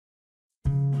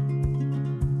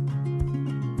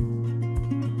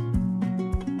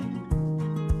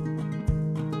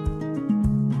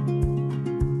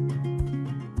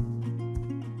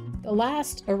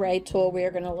last array tool we are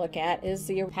going to look at is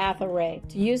the path array.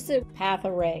 To use the path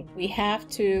array, we have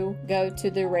to go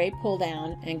to the array pull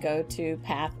down and go to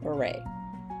path array.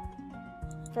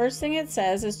 First thing it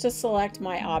says is to select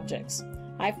my objects.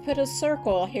 I've put a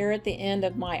circle here at the end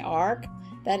of my arc.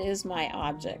 That is my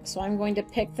object. So I'm going to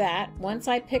pick that. Once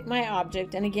I pick my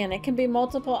object, and again, it can be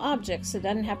multiple objects, it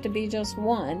doesn't have to be just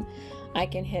one, I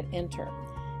can hit enter.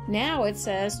 Now it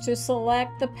says to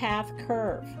select the path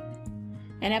curve.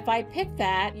 And if I pick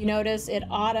that, you notice it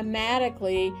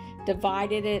automatically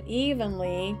divided it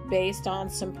evenly based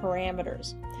on some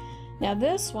parameters. Now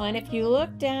this one, if you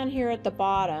look down here at the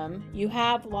bottom, you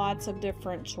have lots of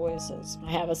different choices. I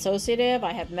have associative,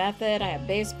 I have method, I have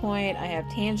base point, I have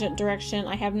tangent direction,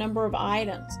 I have number of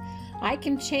items. I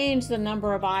can change the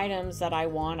number of items that I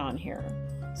want on here.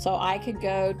 So I could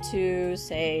go to,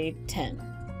 say, 10,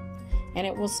 and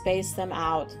it will space them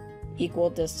out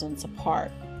equal distance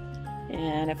apart.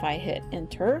 And if I hit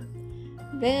enter,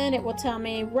 then it will tell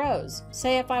me rows.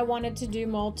 Say if I wanted to do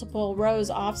multiple rows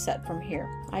offset from here,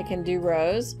 I can do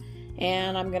rows,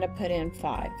 and I'm going to put in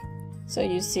 5. So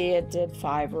you see it did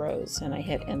 5 rows, and I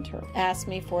hit enter. Ask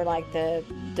me for like the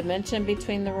dimension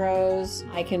between the rows.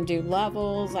 I can do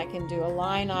levels, I can do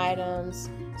align items.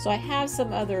 So I have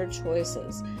some other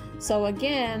choices. So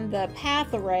again, the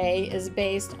path array is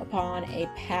based upon a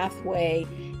pathway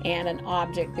and an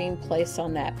object being placed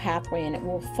on that pathway, and it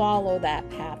will follow that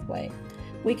pathway.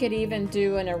 We could even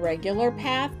do an irregular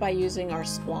path by using our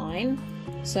spline.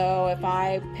 So if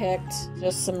I picked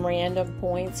just some random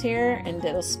points here and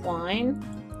did a spline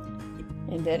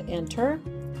and did enter,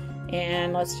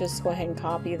 and let's just go ahead and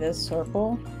copy this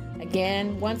circle.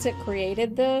 Again, once it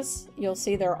created this, you'll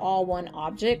see they're all one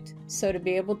object. So to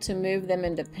be able to move them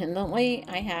independently,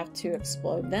 I have to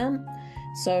explode them.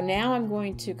 So now I'm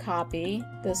going to copy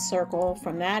this circle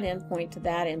from that endpoint to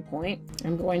that endpoint.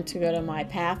 I'm going to go to my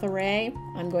path array.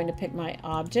 I'm going to pick my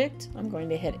object. I'm going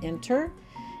to hit enter,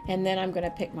 and then I'm going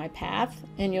to pick my path,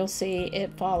 and you'll see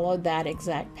it followed that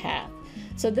exact path.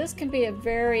 So this can be a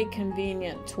very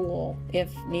convenient tool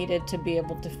if needed to be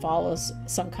able to follow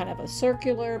some kind of a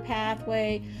circular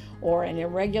pathway or an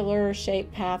irregular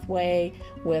shaped pathway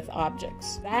with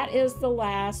objects. That is the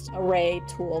last array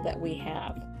tool that we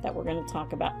have that we're going to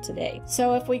talk about today.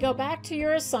 So if we go back to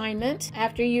your assignment,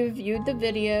 after you've viewed the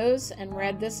videos and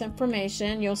read this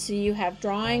information, you'll see you have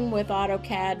drawing with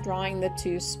AutoCAD, drawing the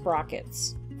 2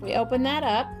 sprockets. If we open that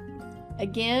up,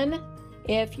 again,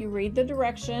 if you read the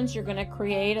directions, you're going to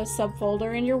create a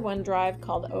subfolder in your OneDrive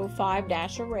called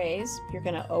 05-arrays. You're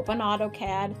going to open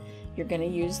AutoCAD. You're going to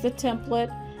use the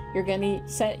template. You're going to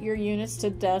set your units to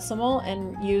decimal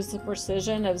and use the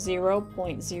precision of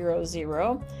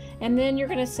 0.00. And then you're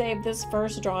going to save this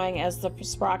first drawing as the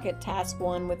sprocket task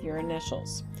 1 with your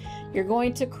initials. You're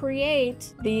going to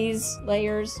create these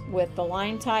layers with the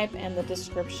line type and the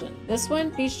description. This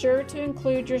one, be sure to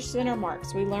include your center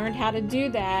marks. We learned how to do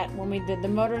that when we did the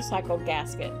motorcycle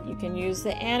gasket. You can use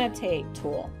the annotate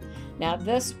tool. Now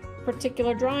this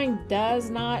particular drawing does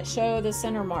not show the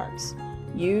center marks.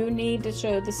 You need to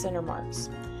show the center marks.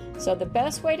 So the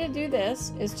best way to do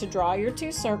this is to draw your 2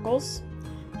 circles,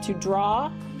 to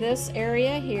draw this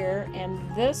area here and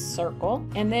this circle,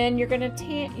 and then you're going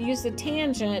to use the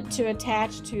tangent to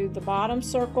attach to the bottom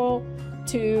circle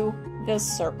to this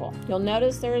circle. You'll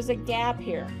notice there is a gap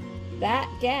here. That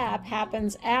gap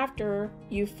happens after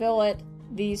you fillet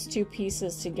these 2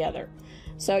 pieces together.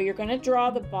 So you're going to draw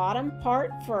the bottom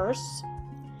part first.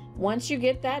 Once you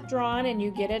get that drawn and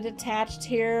you get it attached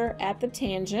here at the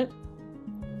tangent,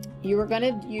 you are going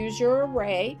to use your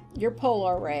array, your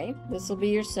polar array. This will be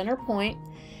your center point,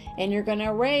 and you're going to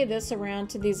array this around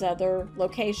to these other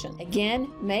locations.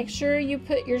 Again, make sure you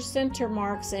put your center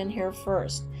marks in here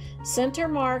first. Center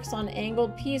marks on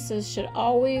angled pieces should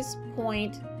always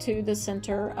point to the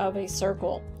center of a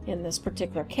circle in this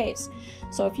particular case.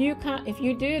 So if you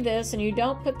do this and you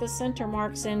don't put the center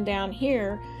marks in down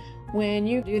here, when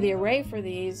you do the array for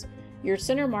these, your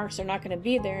center marks are not going to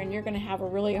be there, and you're going to have a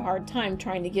really hard time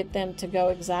trying to get them to go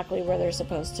exactly where they're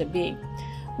supposed to be.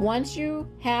 Once you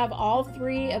have all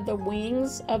 3 of the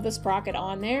wings of the sprocket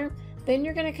on there, then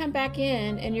you're going to come back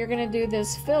in and you're going to do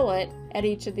this fillet at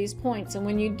each of these points. And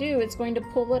when you do, it's going to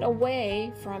pull it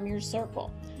away from your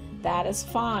circle. That is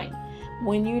fine.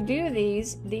 When you do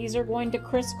these are going to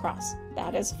crisscross.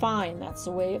 That is fine. That's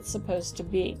the way it's supposed to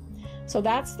be. So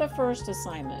that's the first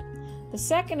assignment. The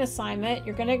second assignment,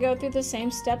 you're going to go through the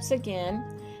same steps again,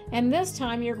 and this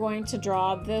time you're going to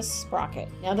draw this sprocket.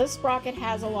 Now this sprocket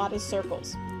has a lot of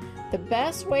circles. The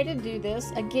best way to do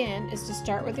this, again, is to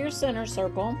start with your center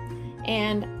circle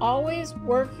And always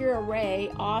work your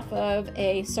array off of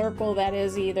a circle that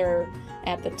is either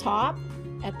at the top,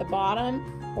 at the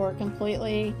bottom, or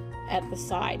completely at the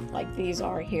side, like these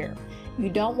are here. You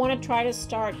don't want to try to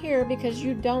start here because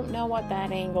you don't know what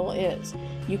that angle is.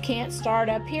 You can't start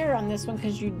up here on this one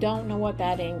because you don't know what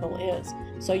that angle is.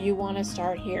 So you want to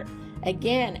start here.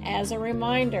 Again, as a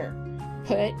reminder,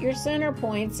 put your center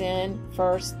points in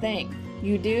first thing.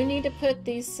 You do need to put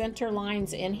these center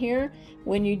lines in here.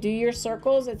 When you do your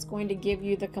circles, it's going to give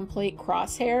you the complete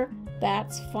crosshair.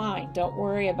 That's fine. Don't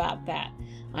worry about that.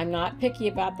 I'm not picky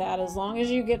about that as long as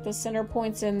you get the center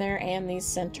points in there and these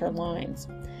center lines.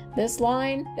 This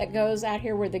line that goes out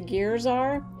here where the gears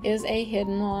are is a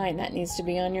hidden line. That needs to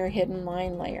be on your hidden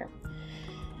line layer.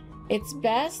 It's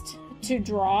best to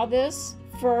draw this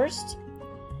first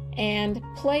and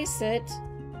place it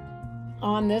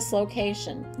on this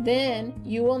location. Then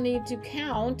you will need to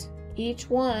count each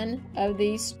one of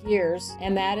these gears,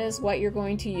 and that is what you're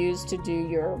going to use to do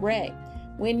your array.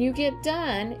 When you get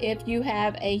done, if you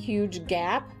have a huge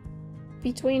gap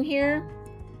between here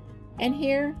and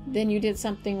here, then you did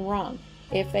something wrong.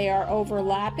 If they are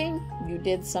overlapping, you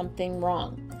did something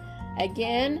wrong.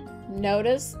 Again,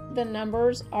 notice the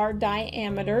numbers are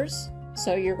diameters.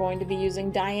 So you're going to be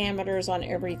using diameters on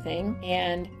everything,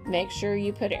 and make sure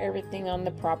you put everything on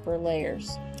the proper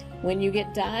layers. When you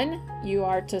get done, you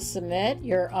are to submit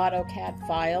your AutoCAD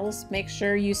files. Make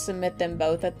sure you submit them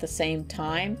both at the same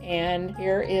time, and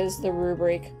here is the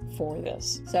rubric for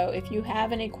this. So if you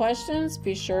have any questions,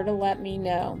 be sure to let me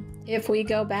know. If we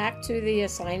go back to the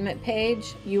assignment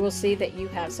page, you will see that you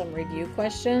have some review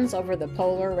questions over the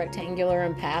polar, rectangular,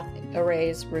 and path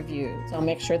arrays review. So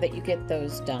make sure that you get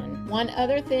those done. One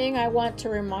other thing I want to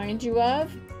remind you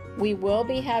of, we will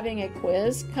be having a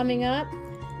quiz coming up,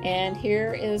 and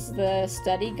here is the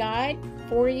study guide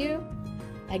for you.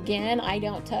 Again, I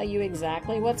don't tell you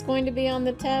exactly what's going to be on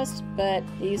the test, but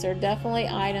these are definitely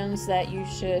items that you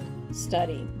should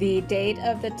study. The date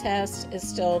of the test is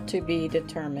still to be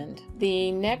determined.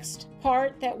 The next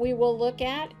part that we will look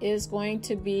at is going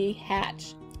to be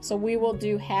hatch. So we will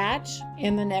do hatch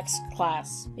in the next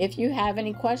class. If you have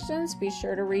any questions, be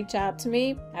sure to reach out to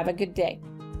me. Have a good day.